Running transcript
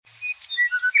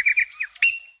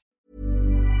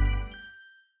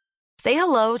Say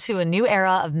hello to a new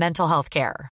era of mental health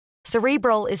care.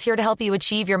 Cerebral is here to help you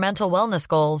achieve your mental wellness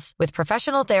goals with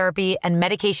professional therapy and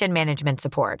medication management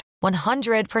support.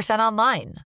 100%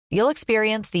 online. You'll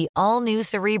experience the all-new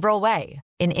Cerebral Way,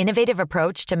 an innovative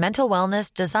approach to mental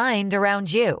wellness designed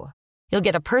around you. You'll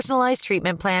get a personalized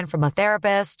treatment plan from a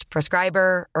therapist,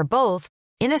 prescriber, or both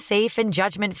in a safe and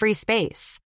judgment-free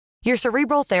space. Your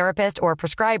Cerebral therapist or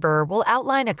prescriber will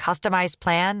outline a customized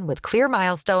plan with clear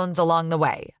milestones along the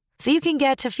way, so you can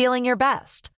get to feeling your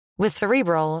best. With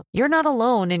Cerebral, you're not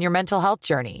alone in your mental health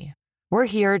journey. We're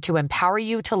here to empower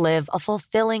you to live a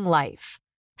fulfilling life.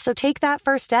 So take that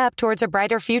first step towards a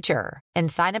brighter future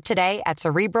and sign up today at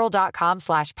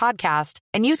Cerebral.com/podcast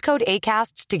and use code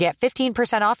ACAST to get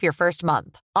 15% off your first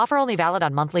month. Offer only valid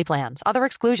on monthly plans. Other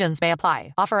exclusions may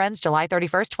apply. Offer ends July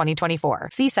 31st, 2024.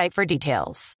 See site for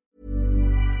details.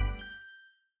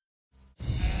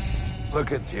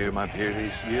 Look at you, my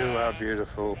beauties. You are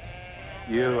beautiful.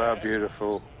 You are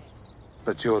beautiful.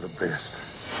 But you're the best.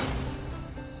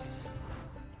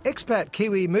 Expat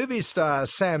Kiwi movie star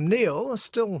Sam Neill,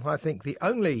 still, I think, the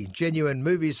only genuine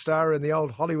movie star in the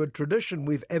old Hollywood tradition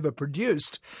we've ever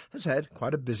produced, has had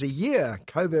quite a busy year,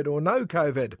 COVID or no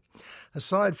COVID.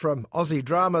 Aside from Aussie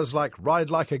dramas like Ride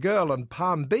Like a Girl and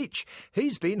Palm Beach,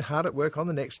 he's been hard at work on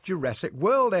the next Jurassic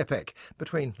World epic,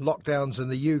 between lockdowns in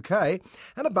the UK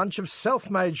and a bunch of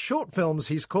self-made short films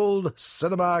he's called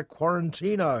Cinema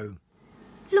Quarantino.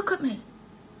 Look at me.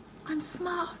 I'm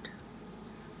smart.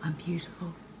 I'm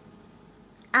beautiful.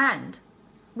 And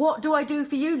what do I do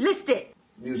for you? List it.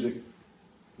 Music,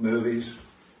 movies,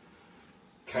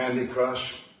 Candy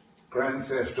Crush, Grand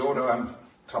Theft Auto. I'm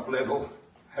top level,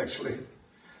 actually.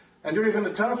 And you're even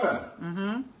a telephone.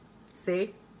 Mm-hmm.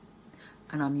 See?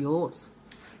 And I'm yours.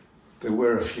 There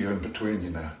were a few in between,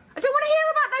 you know. I don't want to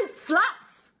hear about those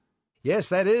sluts! Yes,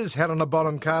 that is Helena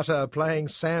Bonham Carter playing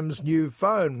Sam's new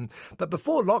phone. But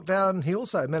before lockdown, he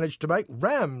also managed to make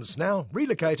Rams, now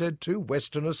relocated to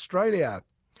Western Australia.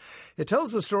 It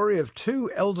tells the story of two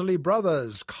elderly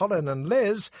brothers, Colin and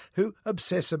Les, who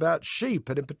obsess about sheep,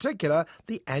 and in particular,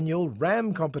 the annual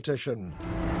ram competition.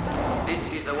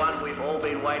 This is the one we've all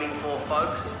been waiting for,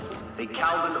 folks. The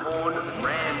Calvin Horn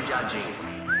Ram Judging.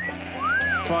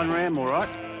 Fine ram, all right.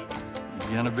 He's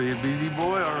going to be a busy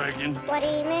boy, I reckon. What do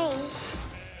you mean?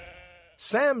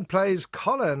 Sam plays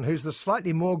Colin, who's the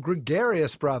slightly more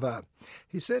gregarious brother.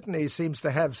 He certainly seems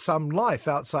to have some life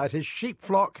outside his sheep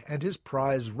flock and his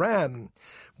prize ram.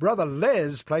 Brother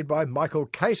Les, played by Michael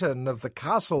Caton of the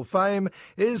Castle fame,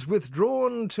 is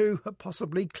withdrawn to a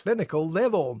possibly clinical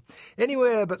level.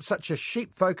 Anywhere but such a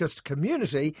sheep-focused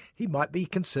community, he might be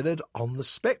considered on the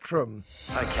spectrum.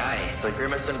 Okay, the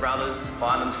Grimacin brothers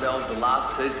find themselves the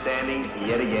last two standing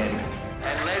yet again.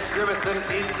 And Les Grimacin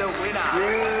is the winner.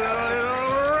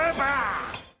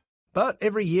 But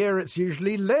every year it's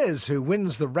usually Les who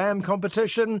wins the ram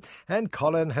competition and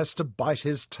Colin has to bite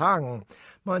his tongue.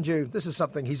 Mind you, this is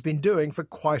something he's been doing for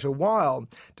quite a while.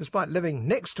 Despite living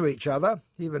next to each other,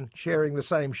 even sharing the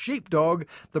same sheepdog,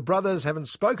 the brothers haven't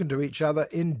spoken to each other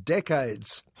in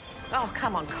decades. Oh,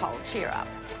 come on, Cole, cheer up.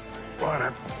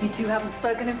 What? You two haven't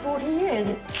spoken in 40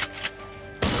 years.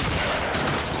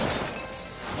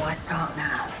 Why start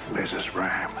now? Liz's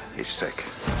ram. He's sick.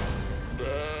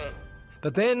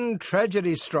 But then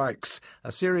tragedy strikes.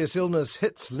 A serious illness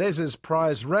hits Les's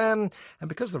prize ram, and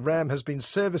because the ram has been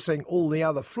servicing all the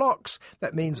other flocks,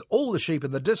 that means all the sheep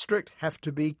in the district have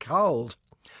to be culled.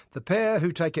 The pair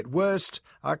who take it worst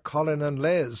are Colin and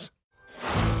Les.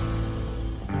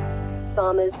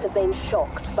 Farmers have been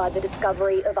shocked by the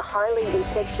discovery of a highly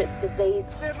infectious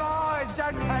disease. They're mine!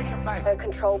 Don't take them, mate! A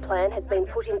control plan has been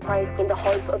put in place in the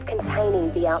hope of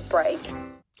containing the outbreak.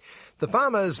 The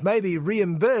farmers may be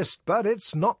reimbursed, but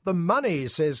it's not the money,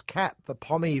 says Kat, the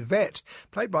pommy vet,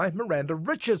 played by Miranda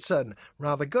Richardson.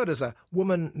 Rather good as a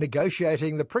woman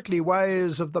negotiating the prickly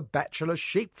ways of the bachelor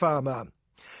sheep farmer.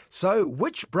 So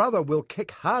which brother will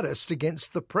kick hardest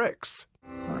against the pricks?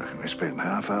 I reckon we spent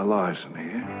half our lives in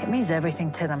here. It means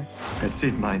everything to them. That's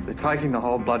it, mate. They're taking the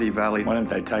whole bloody valley. Why don't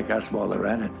they take us while they're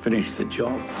at it? Finish the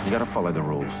job. You got to follow the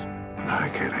rules. No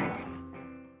kidding.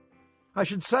 I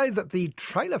should say that the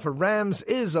trailer for Rams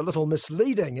is a little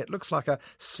misleading. It looks like a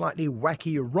slightly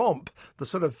wacky romp, the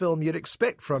sort of film you'd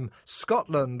expect from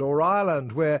Scotland or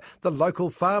Ireland, where the local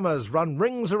farmers run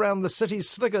rings around the city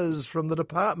slickers from the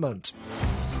department.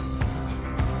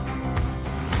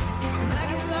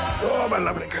 Oh, my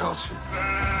lovely girls.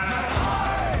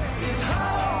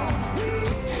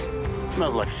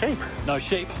 Smells like sheep. No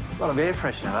sheep. A lot of air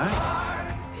freshener, eh?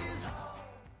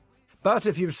 But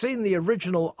if you've seen the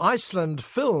original Iceland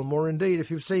film, or indeed if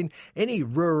you've seen any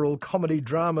rural comedy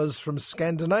dramas from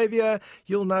Scandinavia,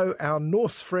 you'll know our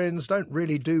Norse friends don't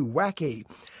really do wacky.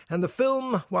 And the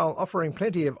film, while offering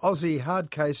plenty of Aussie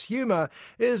hard-case humour,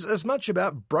 is as much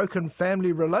about broken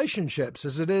family relationships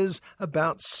as it is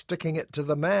about sticking it to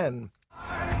the man.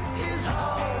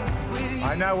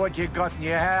 I know what you got in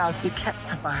your house. You kept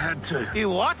some. I had to. You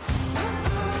what?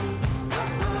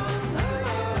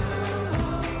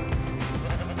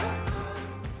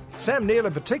 Sam Neill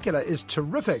in particular is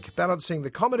terrific, balancing the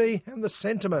comedy and the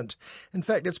sentiment. In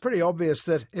fact, it's pretty obvious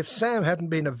that if Sam hadn't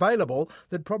been available,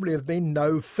 there'd probably have been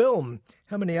no film.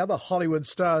 How many other Hollywood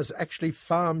stars actually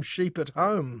farm sheep at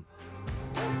home?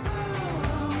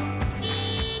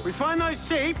 We find those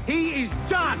sheep, he is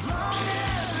done!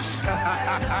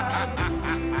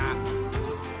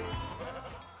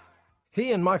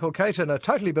 He and Michael Caton are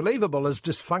totally believable as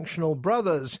dysfunctional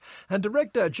brothers, and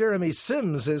director Jeremy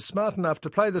Sims is smart enough to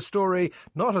play the story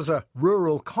not as a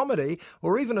rural comedy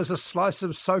or even as a slice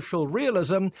of social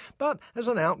realism, but as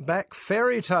an outback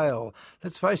fairy tale.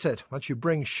 Let's face it, once you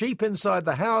bring sheep inside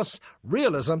the house,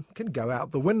 realism can go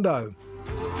out the window.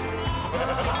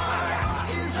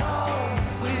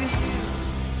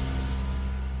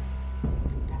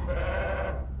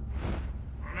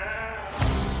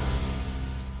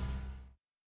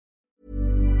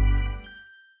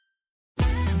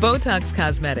 Botox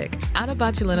Cosmetic,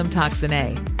 out-of-botulinum toxin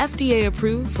A, FDA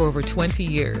approved for over 20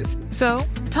 years. So,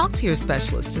 talk to your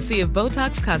specialist to see if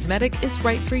Botox Cosmetic is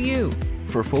right for you.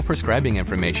 For full prescribing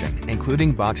information,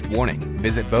 including boxed warning,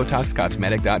 visit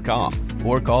BotoxCosmetic.com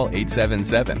or call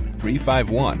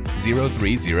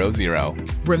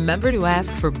 877-351-0300. Remember to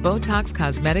ask for Botox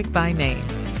Cosmetic by name.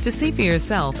 To see for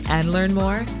yourself and learn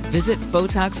more, visit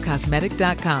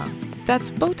BotoxCosmetic.com.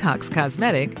 That's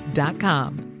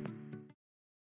BotoxCosmetic.com.